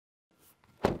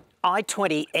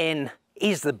i20N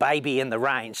is the baby in the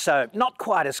range, so not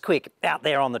quite as quick out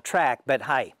there on the track, but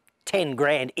hey, 10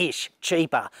 grand-ish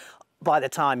cheaper by the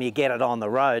time you get it on the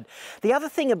road. The other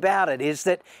thing about it is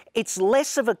that it's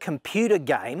less of a computer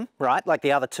game, right, like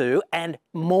the other two, and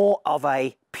more of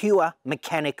a pure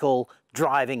mechanical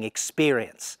driving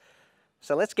experience.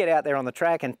 So let's get out there on the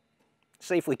track and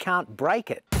see if we can't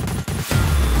break it.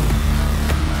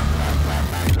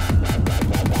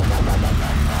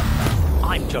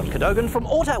 I'm John Cadogan from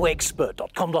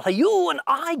AutoExpert.com.au, and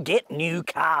I get new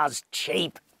cars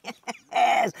cheap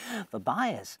for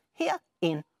buyers here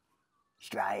in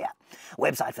Australia.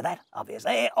 Website for that,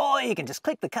 obviously, or you can just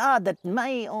click the card that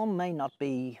may or may not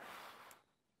be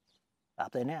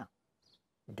up there now,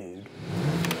 dude.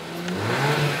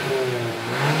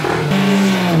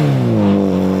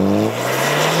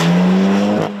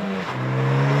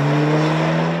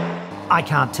 I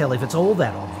can't tell if it's all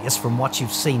that obvious from what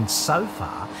you've seen so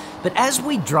far, but as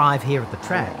we drive here at the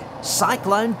track,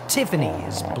 Cyclone Tiffany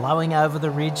is blowing over the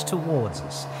ridge towards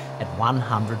us at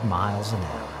 100 miles an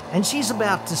hour. And she's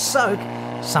about to soak,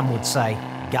 some would say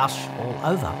gush all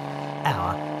over,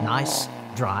 our nice,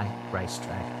 dry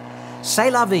racetrack.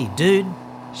 C'est la vie, dude.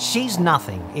 She's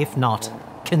nothing if not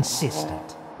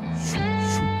consistent.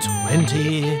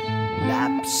 20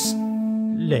 laps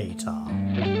later.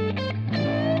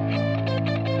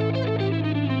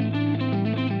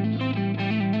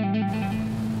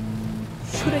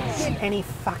 Should it get any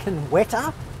fucking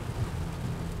wetter?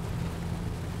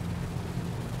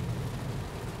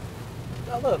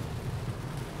 Oh look,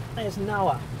 there's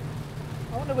Noah.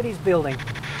 I wonder what he's building.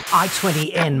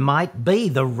 i20N might be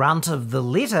the runt of the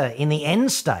litter in the N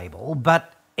stable,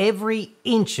 but every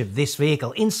inch of this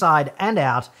vehicle, inside and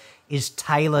out, is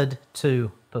tailored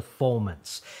to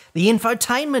performance. The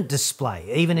infotainment display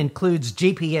even includes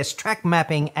GPS track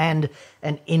mapping and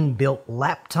an inbuilt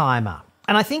lap timer.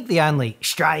 And I think the only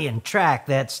Australian track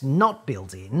that's not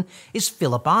built in is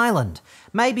Phillip Island,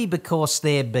 maybe because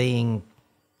they're being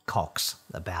cocks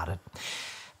about it.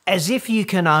 As if you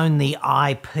can own the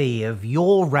IP of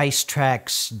your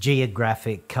racetrack's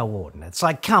geographic coordinates.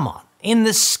 Like, come on, in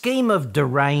the scheme of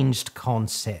deranged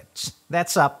concepts,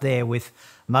 that's up there with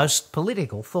most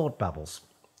political thought bubbles.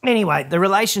 Anyway, the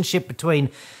relationship between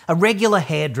a regular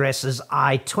hairdresser's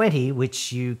i20,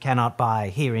 which you cannot buy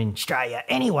here in Australia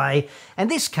anyway, and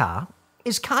this car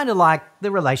is kind of like the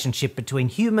relationship between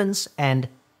humans and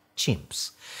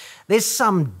chimps. There's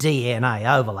some DNA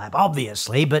overlap,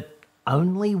 obviously, but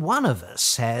only one of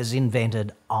us has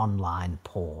invented online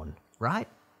porn, right?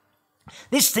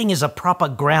 This thing is a proper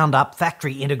ground-up,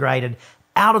 factory-integrated,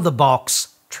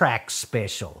 out-of-the-box track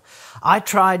special. I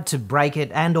tried to break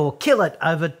it and or kill it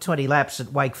over 20 laps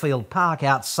at Wakefield Park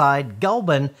outside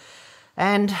Goulburn,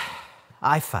 and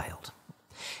I failed.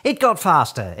 It got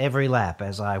faster every lap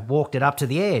as I walked it up to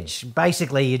the edge.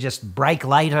 Basically, you just brake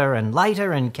later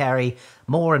and carry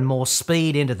more and more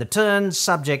speed into the turns,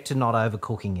 subject to not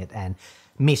overcooking it and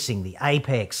missing the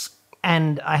apex.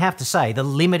 And I have to say, the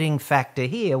limiting factor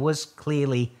here was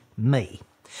clearly me.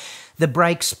 The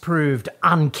brakes proved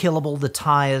unkillable, the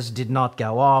tyres did not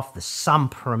go off, the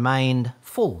sump remained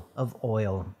full of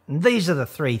oil. And these are the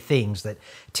three things that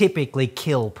typically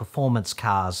kill performance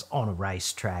cars on a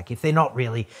racetrack if they're not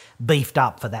really beefed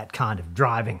up for that kind of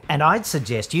driving. And I'd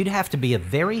suggest you'd have to be a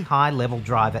very high-level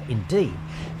driver indeed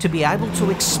to be able to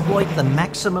exploit the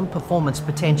maximum performance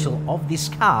potential of this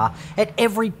car at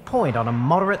every point on a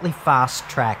moderately fast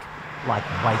track like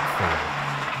Wakefield.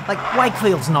 Like,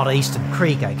 Wakefield's not Eastern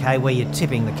Creek, okay, where you're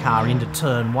tipping the car into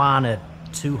turn one at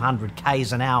 200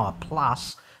 k's an hour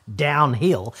plus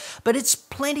downhill, but it's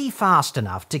plenty fast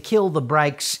enough to kill the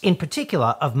brakes, in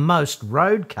particular, of most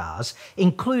road cars,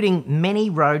 including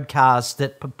many road cars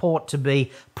that purport to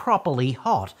be properly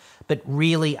hot, but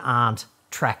really aren't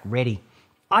track ready.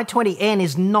 i20N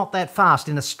is not that fast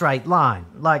in a straight line.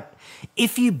 Like,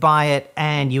 if you buy it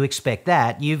and you expect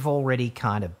that, you've already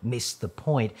kind of missed the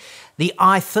point. The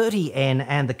i30N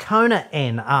and the Kona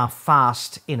N are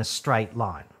fast in a straight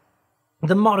line.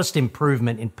 The modest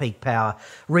improvement in peak power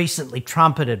recently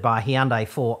trumpeted by Hyundai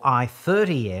 4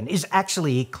 i30N is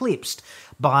actually eclipsed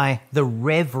by the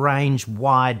rev range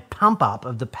wide pump up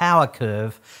of the power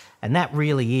curve, and that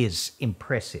really is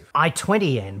impressive.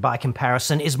 i20N, by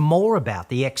comparison, is more about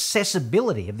the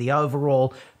accessibility of the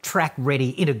overall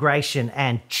track-ready integration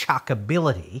and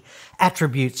chuckability,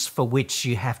 attributes for which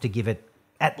you have to give it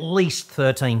at least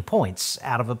 13 points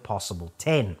out of a possible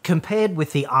 10. Compared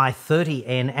with the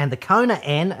i30N and the Kona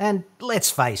N, and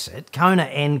let's face it, Kona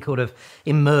N could have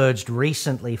emerged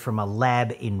recently from a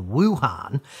lab in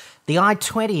Wuhan, the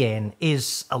i20N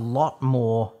is a lot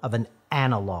more of an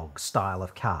analog style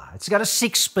of car. It's got a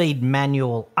 6-speed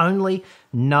manual only,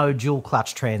 no dual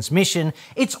clutch transmission.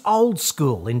 It's old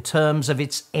school in terms of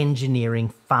its engineering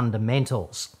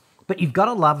fundamentals. But you've got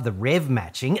to love the rev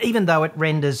matching, even though it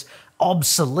renders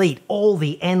obsolete all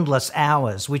the endless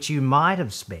hours which you might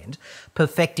have spent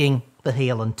perfecting the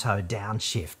heel and toe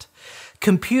downshift.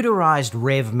 Computerized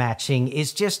rev matching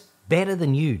is just better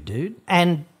than you, dude.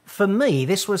 And for me,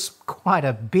 this was quite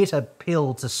a bitter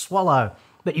pill to swallow,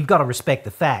 but you've got to respect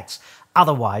the facts.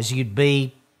 Otherwise, you'd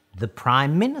be the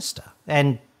Prime Minister,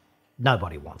 and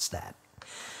nobody wants that.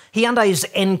 Hyundai's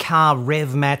N-Car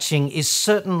rev matching is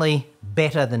certainly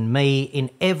better than me in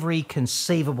every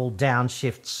conceivable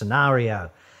downshift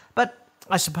scenario, but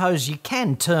I suppose you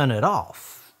can turn it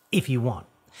off if you want.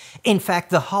 In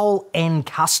fact, the whole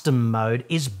N-Custom mode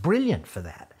is brilliant for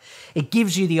that. It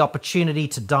gives you the opportunity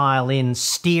to dial in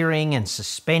steering and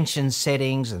suspension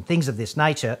settings and things of this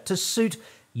nature to suit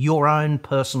your own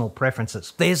personal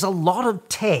preferences. There's a lot of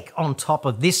tech on top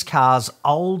of this car's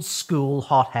old school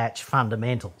hot hatch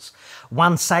fundamentals.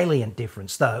 One salient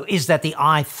difference, though, is that the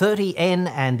i30N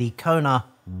and the Kona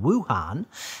Wuhan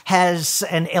has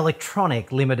an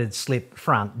electronic limited slip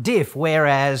front diff,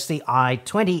 whereas the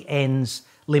i20N's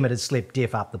limited slip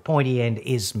diff up the pointy end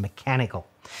is mechanical.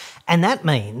 And that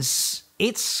means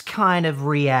it's kind of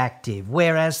reactive,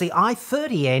 whereas the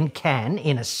i30N can,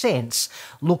 in a sense,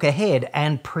 look ahead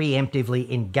and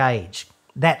preemptively engage.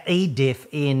 That E-diff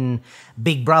in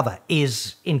Big Brother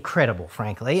is incredible,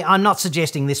 frankly. I'm not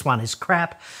suggesting this one is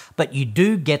crap, but you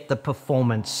do get the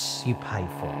performance you pay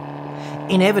for.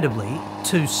 Inevitably,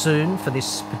 too soon for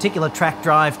this particular track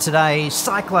drive today,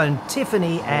 Cyclone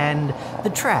Tiffany and the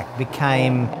track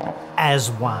became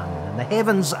as one. And the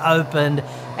heavens opened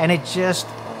and it just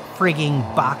frigging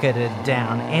bucketed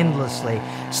down endlessly.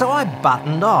 So I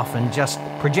buttoned off and just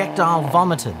projectile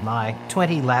vomited my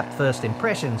 20-lap first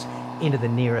impressions into the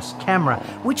nearest camera,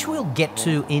 which we'll get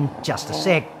to in just a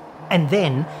sec. And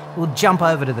then we'll jump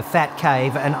over to the Fat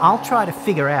Cave and I'll try to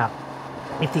figure out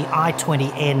if the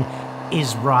i20N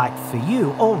is right for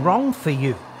you or wrong for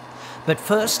you. But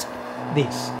first,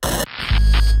 this.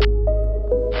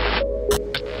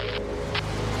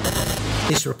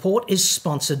 This report is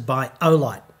sponsored by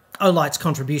Olight. Olight's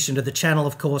contribution to the channel,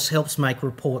 of course, helps make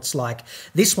reports like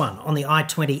this one on the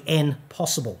i20N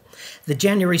possible. The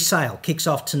January sale kicks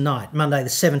off tonight, Monday the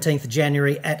 17th of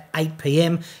January at 8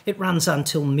 p.m. It runs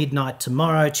until midnight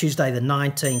tomorrow, Tuesday the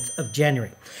 19th of January.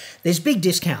 There's big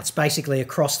discounts basically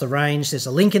across the range. There's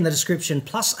a link in the description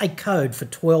plus a code for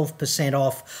 12%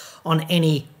 off on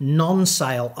any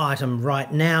non-sale item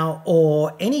right now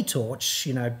or any torch,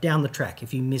 down the track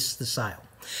if you miss the sale.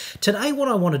 Today what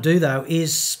I want to do though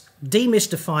is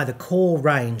demystify the core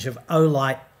range of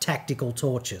Olight tactical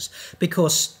torches,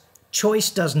 because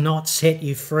choice does not set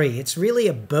you free. It's really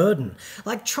a burden.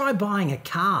 Like, try buying a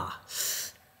car.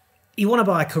 You want to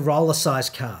buy a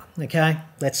Corolla-sized car, okay?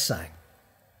 Let's say.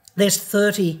 There's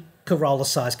 30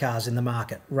 Corolla-sized cars in the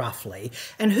market, roughly,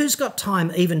 and who's got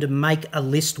time even to make a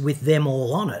list with them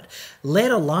all on it, let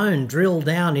alone drill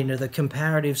down into the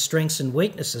comparative strengths and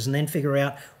weaknesses and then figure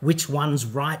out which one's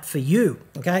right for you,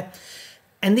 okay?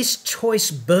 And this choice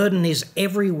burden is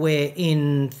everywhere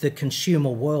in the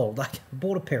consumer world. Like, I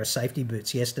bought a pair of safety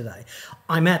boots yesterday.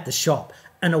 I'm at the shop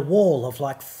and a wall of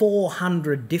like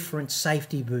 400 different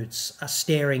safety boots are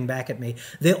staring back at me.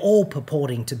 They're all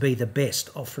purporting to be the best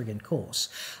of friggin' course.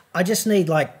 I just need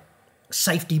like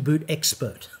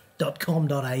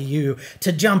safetybootexpert.com.au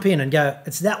to jump in and go,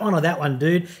 it's that one or that one,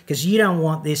 dude, because you don't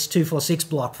want this 246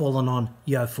 block falling on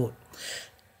your foot.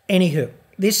 Anywho,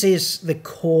 this is the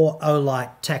core Olight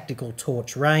tactical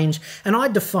torch range, and I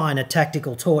define a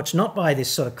tactical torch not by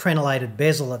this sort of crenellated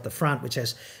bezel at the front, which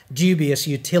has dubious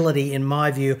utility in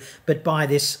my view, but by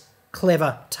this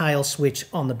clever tail switch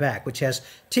on the back, which has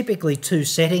typically two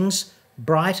settings,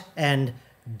 bright and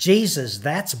Jesus,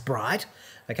 that's bright,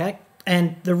 okay?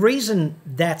 And the reason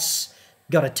that's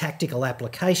got a tactical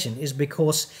application is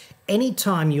because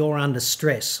anytime you're under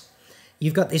stress,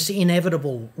 you've got this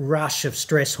inevitable rush of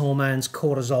stress hormones,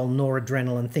 cortisol,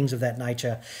 noradrenaline, things of that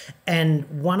nature.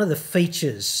 And one of the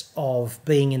features of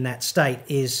being in that state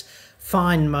is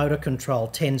fine motor control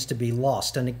tends to be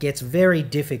lost, and it gets very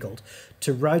difficult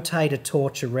to rotate a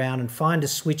torch around and find a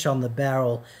switch on the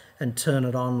barrel and turn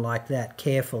it on like that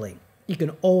carefully. You can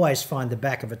always find the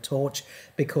back of a torch,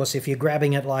 because if you're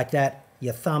grabbing it like that,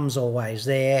 your thumb's always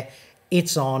there,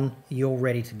 it's on, you're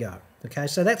ready to go. Okay,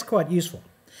 so that's quite useful.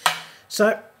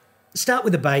 So start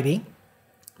with the baby.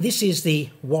 This is the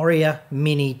Warrior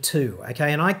Mini 2,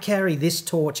 okay, and I carry this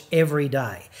torch every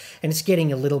day, and it's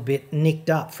getting a little bit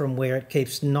nicked up from where it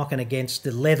keeps knocking against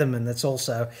the Leatherman that's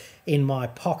also in my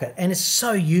pocket, and it's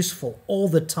so useful all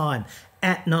the time.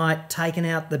 At night, taking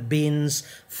out the bins,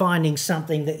 finding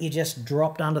something that you just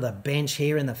dropped under the bench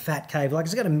here in the Fat Cave, like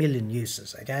it's got a million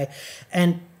uses, okay,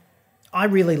 and I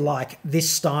really like this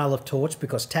style of torch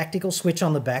because tactical switch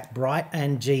on the back, bright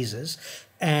and Jesus,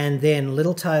 and then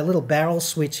little barrel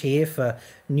switch here for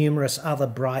numerous other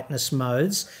brightness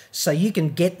modes. So you can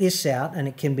get this out and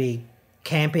it can be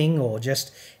camping or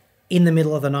just in the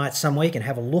middle of the night somewhere. You can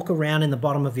have a look around in the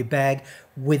bottom of your bag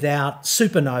without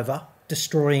supernova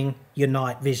destroying your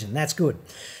night vision. That's good.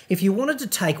 If you wanted to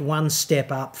take one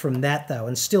step up from that though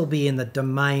and still be in the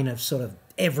domain of sort of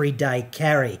everyday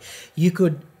carry, you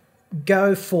could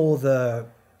go for the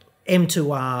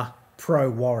M2R Pro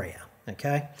Warrior,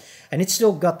 okay? And it's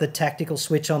still got the tactical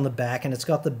switch on the back, and it's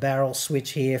got the barrel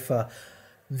switch here for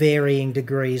varying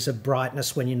degrees of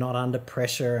brightness when you're not under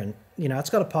pressure, and you know, it's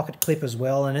got a pocket clip as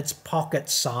well, and it's pocket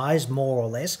size more or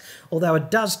less, although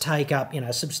it does take up, you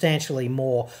know, substantially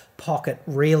more pocket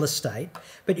real estate.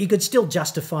 But you could still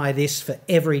justify this for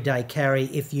everyday carry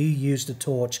if you used a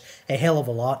torch a hell of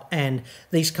a lot, and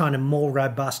these kind of more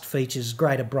robust features,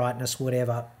 greater brightness,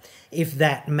 whatever, if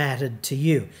that mattered to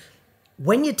you.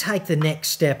 When you take the next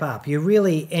step up, you're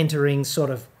really entering sort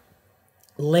of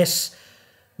less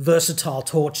versatile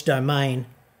torch domain,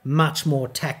 much more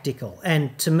tactical.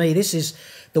 And to me, this is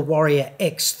the Warrior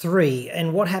X3.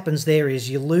 And what happens there is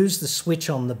you lose the switch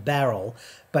on the barrel,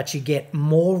 but you get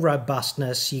more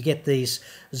robustness. You get these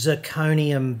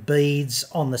zirconium beads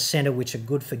on the center, which are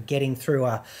good for getting through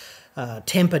a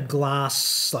tempered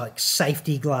glass, like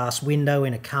safety glass window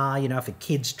in a car. You know, if a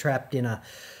kid's trapped in a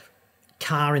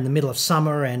car in the middle of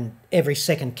summer and every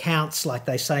second counts, like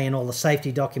they say in all the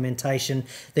safety documentation,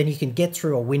 then you can get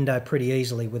through a window pretty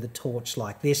easily with a torch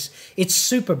like this. It's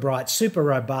super bright, super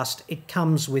robust. It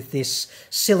comes with this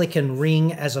silicone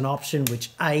ring as an option, which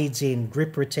aids in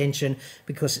grip retention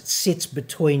because it sits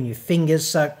between your fingers.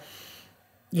 So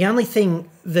the only thing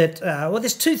that, well,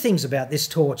 there's two things about this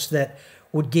torch that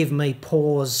would give me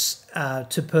pause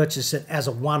to purchase it as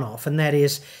a one-off, and that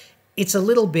is it's a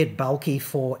little bit bulky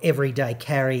for everyday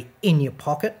carry in your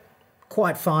pocket.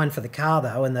 Quite fine for the car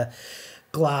though, and the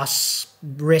glass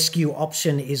rescue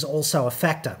option is also a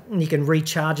factor. You can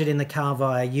recharge it in the car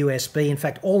via USB. In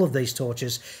fact, all of these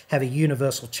torches have a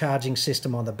universal charging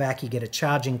system on the back. You get a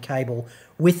charging cable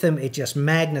with them. It just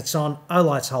magnets on.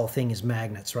 Olight's whole thing is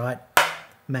magnets, right?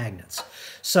 Magnets.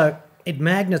 So it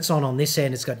magnets on this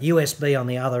end. It's got USB on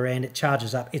the other end. It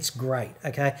charges up. It's great,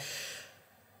 okay?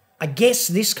 I guess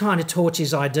this kind of torch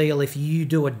is ideal if you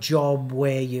do a job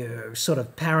where you're sort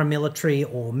of paramilitary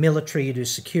or military, you do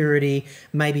security,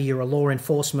 maybe you're a law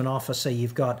enforcement officer,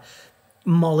 you've got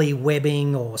molly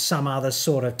webbing or some other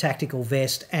sort of tactical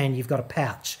vest, and you've got a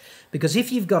pouch. Because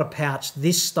if you've got a pouch,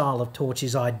 this style of torch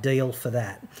is ideal for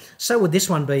that. So would this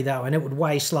one be though, and it would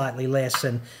weigh slightly less,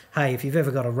 and hey, if you've ever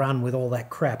got to run with all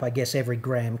that crap, I guess every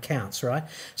gram counts, right?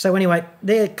 So anyway,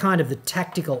 they're kind of the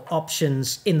tactical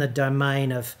options in the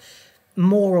domain of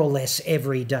more or less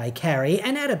everyday carry,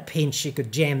 and at a pinch you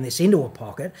could jam this into a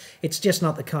pocket. It's just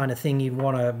not the kind of thing you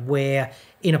want to wear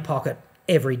in a pocket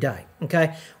every day,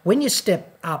 okay? When you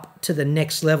step up to the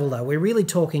next level though, we're really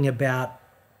talking about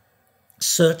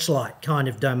searchlight kind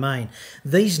of domain.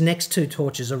 These next two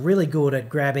torches are really good at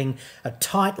grabbing a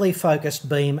tightly focused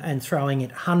beam and throwing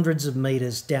it hundreds of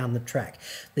meters down the track.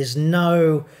 There's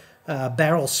no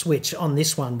barrel switch on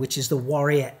this one, which is the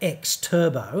Warrior X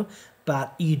Turbo,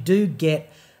 but you do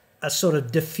get a sort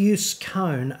of diffuse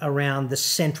cone around the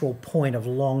central point of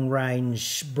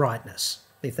long-range brightness,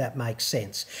 if that makes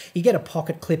sense. You get a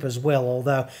pocket clip as well,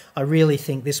 although I really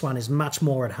think this one is much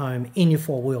more at home in your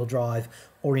four-wheel drive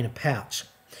or in a pouch.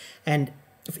 And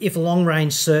if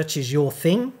long-range search is your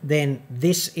thing, then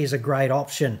this is a great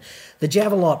option. The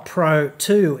Javelot Pro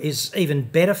 2 is even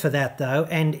better for that though,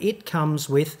 and it comes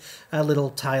with a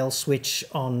little tail switch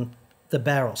on the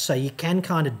barrel, so you can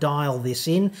kind of dial this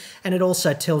in, and it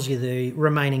also tells you the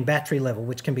remaining battery level,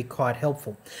 which can be quite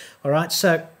helpful. All right,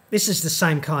 so this is the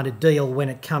same kind of deal when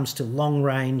it comes to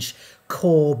long-range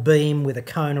core beam with a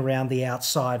cone around the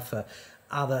outside for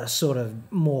other sort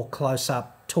of more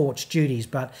close-up torch duties,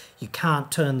 but you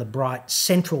can't turn the bright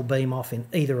central beam off in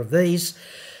either of these.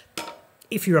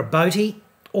 If you're a boatie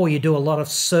or you do a lot of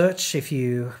search, if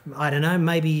you, I don't know,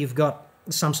 maybe you've got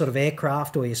some sort of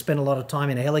aircraft or you spend a lot of time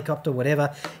in a helicopter,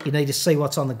 whatever, you need to see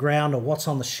what's on the ground or what's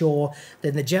on the shore,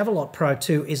 then the Javelot Pro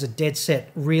 2 is a dead set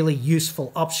really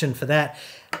useful option for that.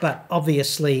 But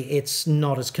obviously it's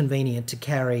not as convenient to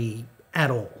carry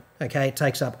at all, okay? It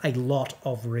takes up a lot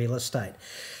of real estate.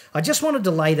 I just wanted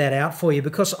to lay that out for you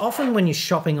because often when you're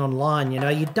shopping online, you know,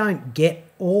 you don't get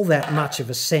all that much of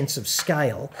a sense of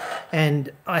scale.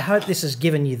 And I hope this has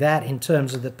given you that in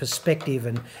terms of the perspective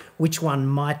and which one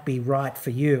might be right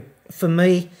for you. For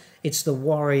me, it's the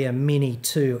Warrior Mini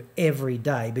 2 every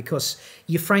day because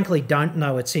you frankly don't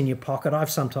know it's in your pocket.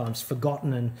 I've sometimes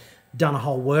forgotten and done a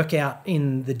whole workout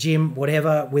in the gym,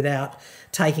 whatever, without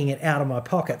taking it out of my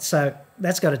pocket. So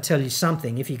that's got to tell you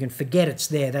something. If you can forget it's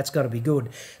there, that's got to be good,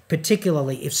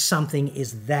 particularly if something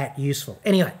is that useful.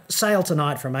 Anyway, sale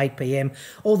tonight from 8 p.m.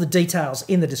 All the details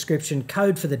in the description,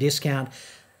 code for the discount.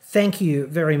 Thank you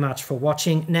very much for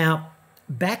watching. Now,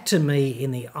 back to me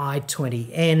in the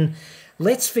i20N.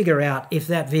 Let's figure out if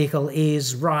that vehicle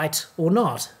is right or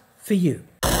not for you.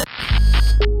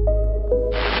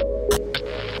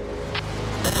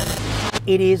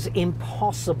 It is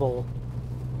impossible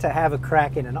to have a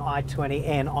crack in an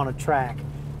i20N on a track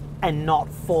and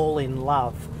not fall in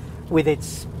love with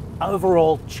its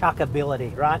overall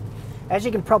chuckability, right? As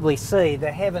you can probably see,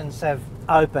 the heavens have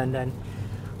opened, and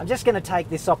I'm just going to take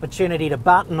this opportunity to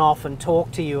button off and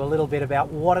talk to you a little bit about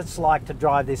what it's like to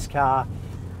drive this car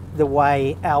the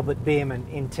way Albert Biermann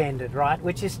intended, right?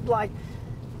 Which is like,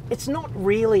 it's not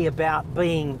really about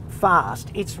being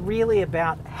fast, it's really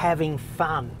about having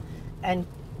fun. And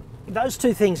those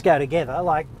two things go together.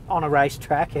 Like on a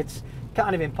racetrack, it's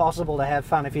kind of impossible to have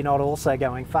fun if you're not also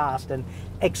going fast and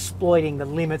exploiting the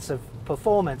limits of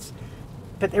performance.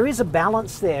 But there is a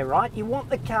balance there, right? You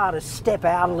want the car to step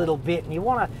out a little bit and you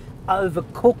want to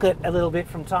overcook it a little bit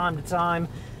from time to time,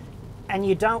 and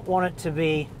you don't want it to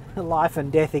be a life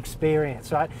and death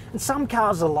experience, right? And some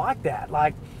cars are like that,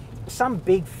 like some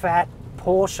big fat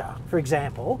Porsche, for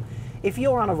example. If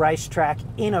you're on a racetrack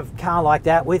in a car like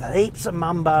that with heaps of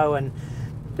mumbo and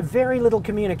very little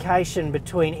communication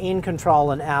between in control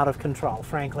and out of control,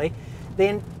 frankly,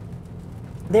 then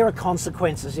there are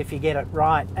consequences if you get it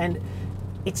right, and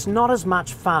it's not as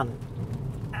much fun.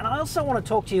 And I also want to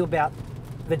talk to you about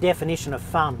the definition of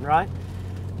fun, right?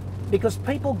 Because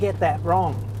people get that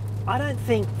wrong. I don't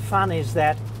think fun is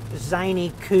that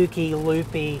zany, kooky,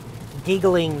 loopy,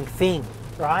 giggling thing,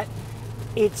 right?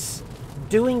 It's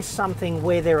doing something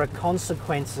where there are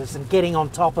consequences and getting on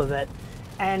top of it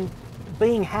and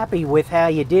being happy with how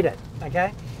you did it,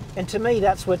 okay? And to me,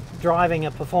 that's what driving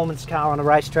a performance car on a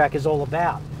racetrack is all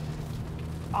about.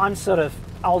 I'm sort of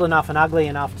old enough and ugly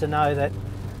enough to know that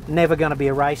I'm never going to be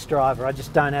a race driver. I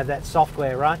just don't have that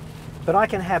software, right? But I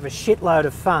can have a shitload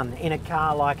of fun in a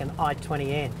car like an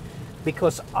i20N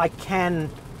because I can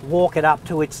walk it up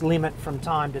to its limit from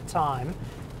time to time,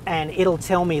 and it'll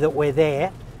tell me that we're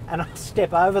there, and I'll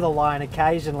step over the line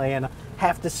occasionally and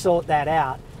have to sort that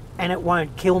out, and it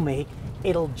won't kill me.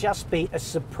 It'll just be a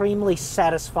supremely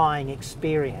satisfying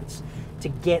experience to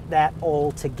get that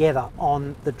all together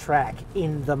on the track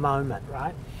in the moment,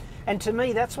 right? And to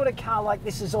me, that's what a car like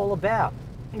this is all about.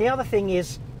 And the other thing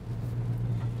is,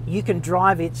 you can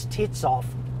drive its tits off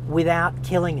without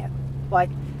killing it. Like,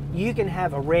 you can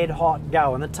have a red hot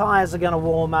go and the tires are going to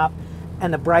warm up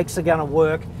and the brakes are going to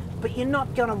work, but you're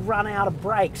not going to run out of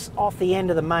brakes off the end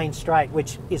of the main straight,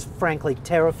 which is frankly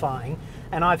terrifying.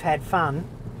 And I've had fun,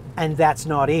 and that's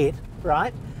not it,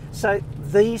 right? So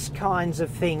these kinds of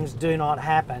things do not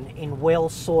happen in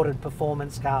well-sorted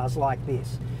performance cars like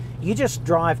this. You just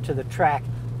drive to the track,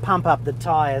 pump up the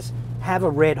tires, have a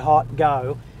red hot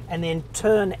go, and then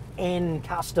turn N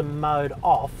custom mode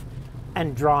off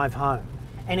and drive home.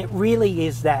 And it really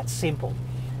is that simple.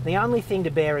 The only thing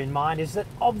to bear in mind is that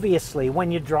obviously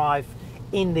when you drive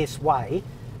in this way,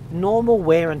 normal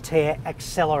wear and tear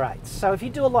accelerates. So if you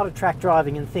do a lot of track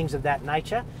driving and things of that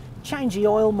nature, change the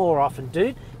oil more often,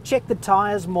 dude. Check the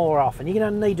tires more often. You're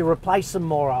going to need to replace them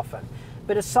more often.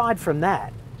 But aside from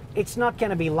that, it's not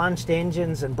going to be lunched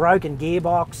engines and broken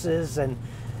gearboxes and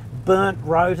burnt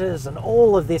rotors and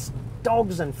all of this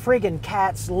dogs and friggin'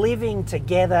 cats living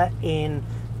together in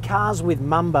cars with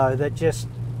mumbo that just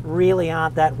really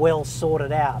aren't that well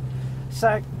sorted out.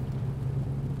 So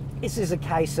this is a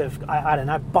case of, I don't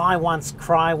know, buy once,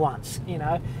 cry once, you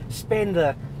know, spend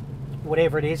the,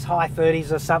 whatever it is, high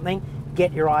 30s or something,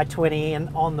 get your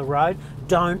i20N on the road,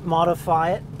 don't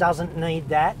modify it, doesn't need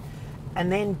that,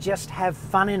 and then just have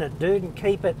fun in it, dude, and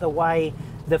keep it the way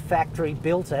the factory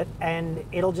built it, and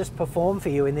it'll just perform for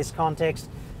you in this context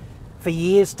for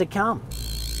years to come.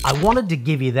 I wanted to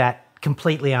give you that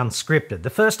completely unscripted. The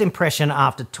first impression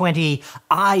after 20,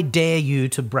 I dare you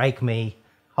to break me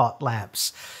hot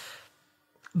laps.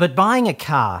 But buying a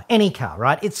car, any car,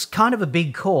 right, it's kind of a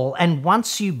big call, and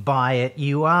once you buy it,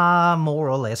 you are more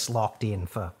or less locked in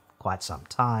for quite some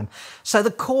time. So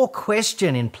the core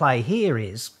question in play here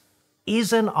is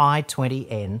an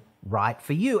i20N right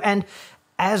for you? And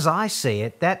as I see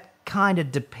it, that kind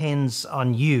of depends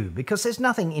on you, because there's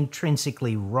nothing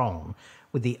intrinsically wrong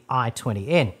with the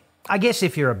i20N. I guess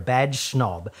if you're a badge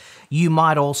snob, you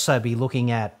might also be looking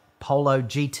at Polo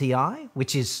GTI,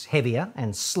 which is heavier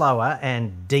and slower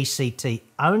and DCT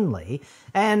only,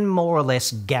 and more or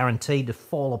less guaranteed to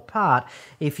fall apart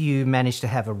if you manage to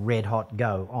have a red-hot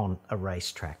go on a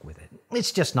racetrack with it.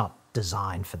 It's just not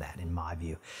designed for that, in my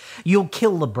view. You'll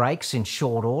kill the brakes in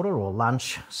short order or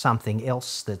lunch something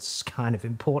else that's kind of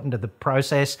important to the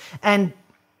process, and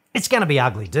it's going to be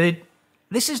ugly, dude.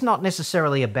 This is not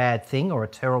necessarily a bad thing or a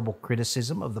terrible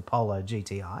criticism of the Polo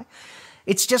GTI.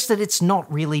 It's just that it's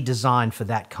not really designed for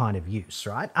that kind of use,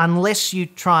 right? Unless you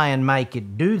try and make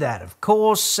it do that, of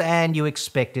course, and you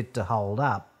expect it to hold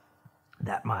up.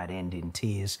 That might end in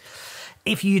tears.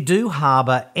 If you do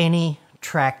harbour any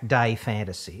track day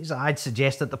fantasies, I'd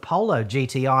suggest that the Polo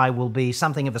GTI will be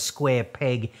something of a square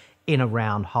peg in a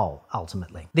round hole,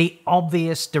 ultimately. The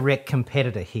obvious direct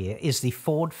competitor here is the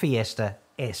Ford Fiesta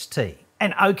ST.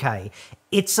 And okay,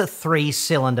 it's a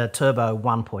 3-cylinder turbo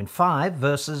 1.5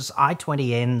 versus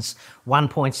i20N's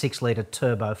 1.6-litre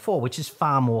turbo 4, which is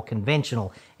far more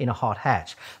conventional in a hot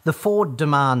hatch. The Ford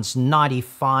demands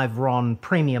 95 RON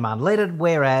premium unleaded,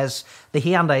 whereas the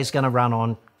Hyundai is going to run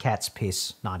on cat's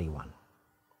piss 91.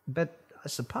 But I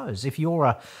suppose if you're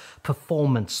a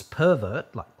performance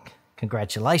pervert, like,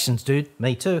 congratulations, dude,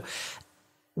 me too,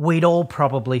 we'd all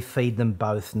probably feed them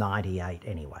both 98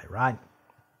 anyway, right?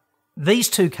 These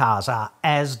two cars are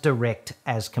as direct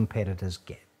as competitors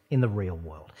get in the real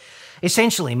world.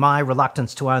 Essentially, my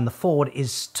reluctance to own the Ford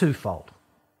is twofold.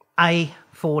 A,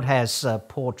 Ford has a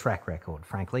poor track record,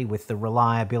 frankly, with the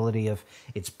reliability of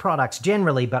its products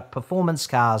generally, but performance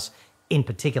cars in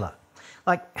particular.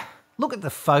 Like, look at the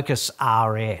Focus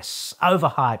RS,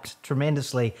 overhyped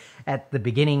tremendously at the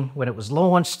beginning when it was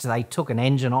launched. They took an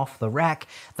engine off the rack,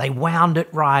 they wound it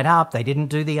right up, they didn't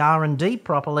do the R&D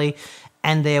properly,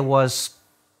 and there was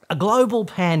a global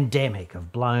pandemic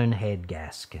of blown head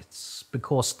gaskets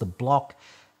because the block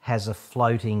has a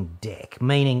floating deck,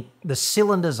 meaning the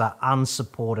cylinders are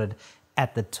unsupported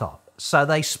at the top. So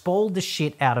they spoiled the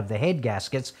shit out of the head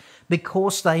gaskets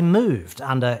because they moved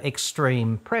under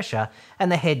extreme pressure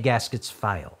and the head gaskets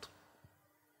failed.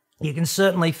 You can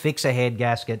certainly fix a head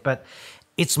gasket, but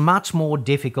it's much more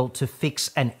difficult to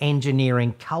fix an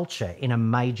engineering culture in a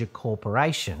major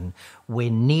corporation where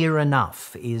near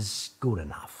enough is good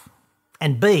enough.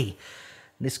 And B,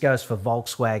 this goes for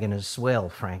Volkswagen as well,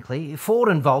 frankly. Ford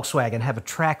and Volkswagen have a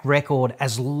track record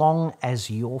as long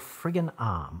as your friggin'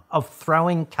 arm of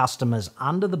throwing customers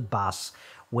under the bus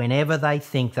whenever they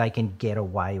think they can get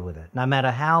away with it, no matter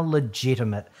how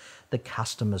legitimate the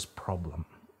customer's problem.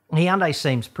 Hyundai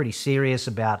seems pretty serious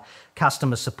about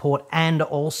customer support and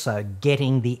also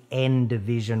getting the N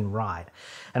division right.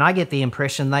 And I get the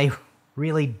impression they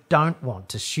really don't want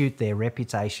to shoot their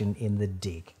reputation in the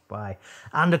dick by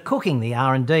undercooking the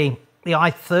R&D. The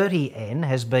i30N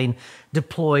has been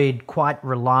deployed quite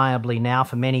reliably now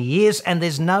for many years, and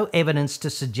there's no evidence to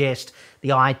suggest the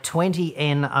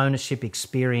i20N ownership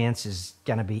experience is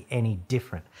going to be any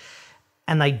different.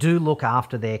 And they do look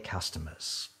after their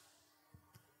customers.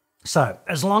 So,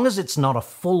 as long as it's not a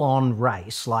full-on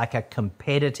race like a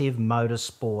competitive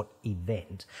motorsport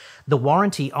event, the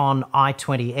warranty on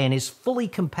i20N is fully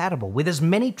compatible with as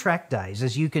many track days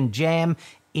as you can jam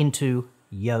into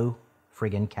yo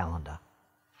friggin' calendar.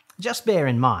 Just bear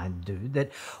in mind, dude,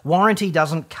 that warranty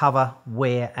doesn't cover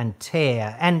wear and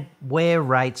tear, and wear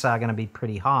rates are going to be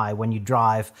pretty high when you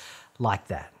drive like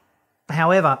that.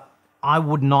 However, I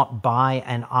would not buy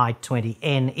an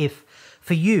i20N if,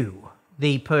 for you,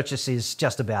 the purchase is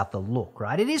just about the look,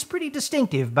 right? It is pretty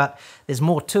distinctive, but there's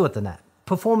more to it than that.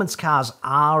 Performance cars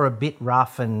are a bit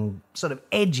rough and sort of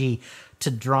edgy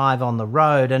to drive on the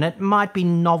road, and it might be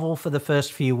novel for the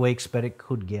first few weeks, but it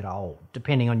could get old,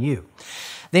 depending on you.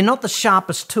 They're not the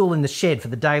sharpest tool in the shed for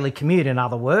the daily commute, in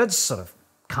other words, sort of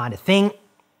kind of thing,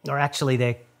 or actually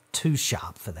they're too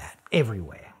sharp for that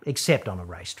everywhere, except on a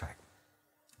racetrack.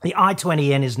 The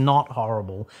i20N is not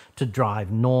horrible to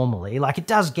drive normally. Like, it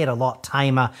does get a lot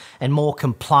tamer and more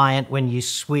compliant when you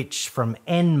switch from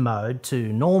N mode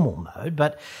to normal mode,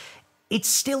 but it's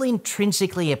still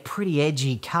intrinsically a pretty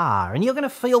edgy car, and you're going to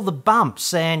feel the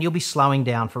bumps and you'll be slowing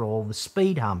down for all the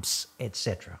speed humps,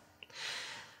 etc.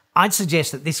 I'd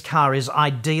suggest that this car is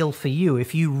ideal for you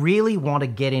if you really want to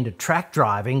get into track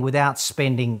driving without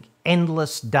spending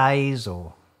endless days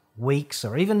or weeks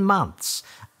or even months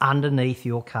underneath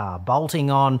your car, bolting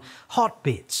on hot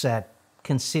bits at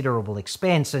considerable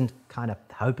expense and kind of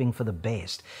hoping for the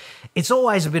best. It's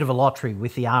always a bit of a lottery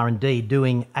with the R&D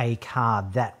doing a car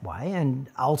that way, and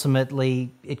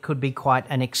ultimately it could be quite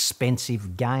an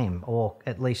expensive game, or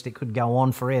at least it could go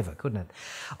on forever, couldn't it?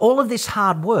 All of this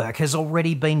hard work has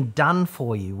already been done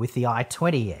for you with the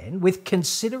i20N, with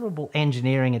considerable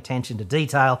engineering attention to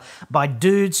detail by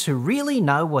dudes who really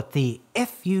know what the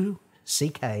FUCK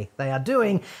they are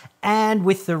doing, and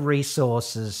with the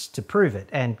resources to prove it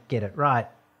and get it right.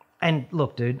 And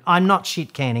look, dude, I'm not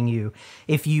shit-canning you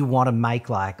if you want to make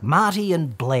like Marty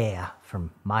and Blair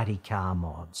from Mighty Car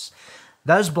Mods.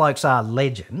 Those blokes are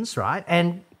legends, right?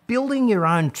 And building your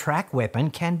own track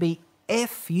weapon can be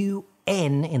FUN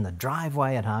in the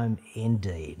driveway at home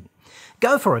indeed.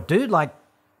 Go for it, dude, like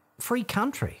free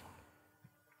country.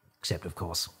 Except, of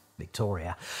course,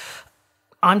 Victoria.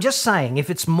 I'm just saying,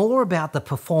 if it's more about the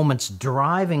performance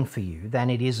driving for you than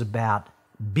it is about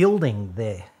building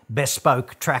the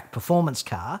bespoke track performance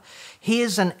car,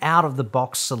 here's an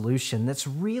out-of-the-box solution that's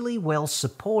really well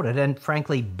supported and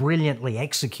frankly brilliantly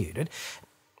executed.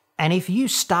 And if you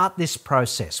start this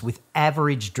process with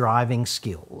average driving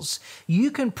skills,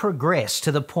 you can progress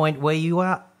to the point where you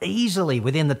are easily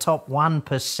within the top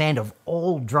 1% of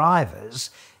all drivers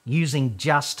using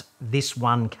just this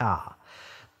one car.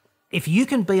 If you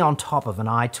can be on top of an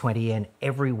i20N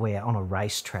everywhere on a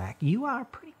racetrack, you are a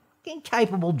pretty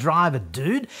incapable driver,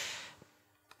 dude.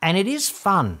 And it is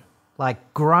fun,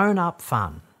 like grown-up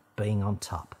fun, being on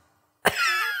top. I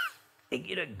think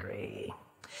you'd agree.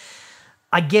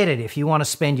 I get it if you want to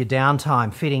spend your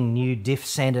downtime fitting new diff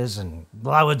centres and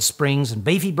lowered springs and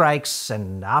beefy brakes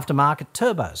and aftermarket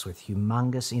turbos with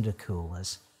humongous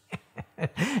intercoolers.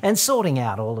 And sorting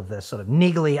out all of the sort of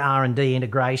niggly R&D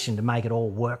integration to make it all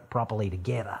work properly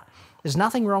together. There's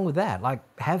nothing wrong with that. Like,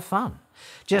 have fun.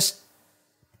 Just,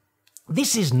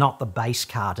 this is not the base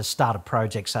car to start a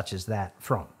project such as that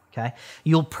from, okay?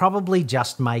 You'll probably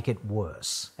just make it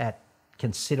worse at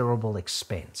considerable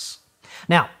expense.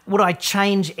 Now, would I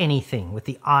change anything with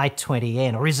the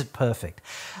i20N, or is it perfect?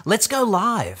 Let's go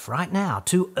live right now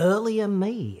to earlier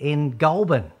me in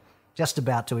Goulburn, just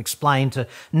about to explain to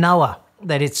Noah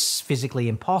that it's physically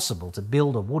impossible to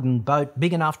build a wooden boat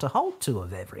big enough to hold two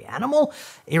of every animal,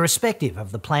 irrespective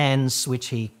of the plans which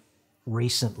he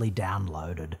recently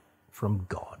downloaded from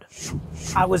God.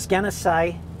 I was going to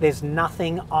say there's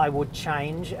nothing I would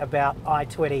change about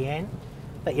i20N,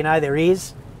 but you know there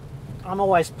is. I'm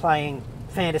always playing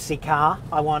fantasy car.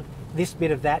 I want this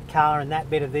bit of that car and that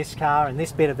bit of this car and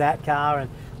this bit of that car, and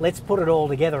let's put it all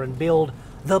together and build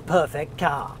the perfect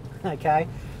car, okay?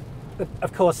 But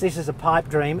of course, this is a pipe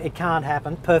dream. It can't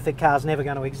happen. Perfect car's never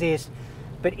going to exist.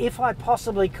 But if I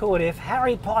possibly could, if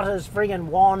Harry Potter's friggin'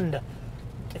 wand,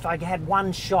 if I had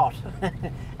one shot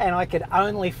and I could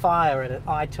only fire it at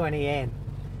i20N,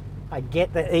 I'd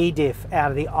get the E-diff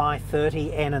out of the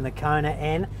i30N and the Kona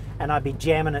N, and I'd be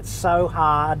jamming it so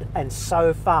hard and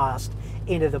so fast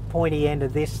into the pointy end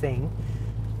of this thing.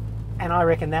 And I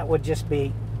reckon that would just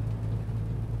be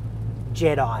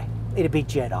Jedi. It'd be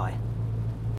Jedi.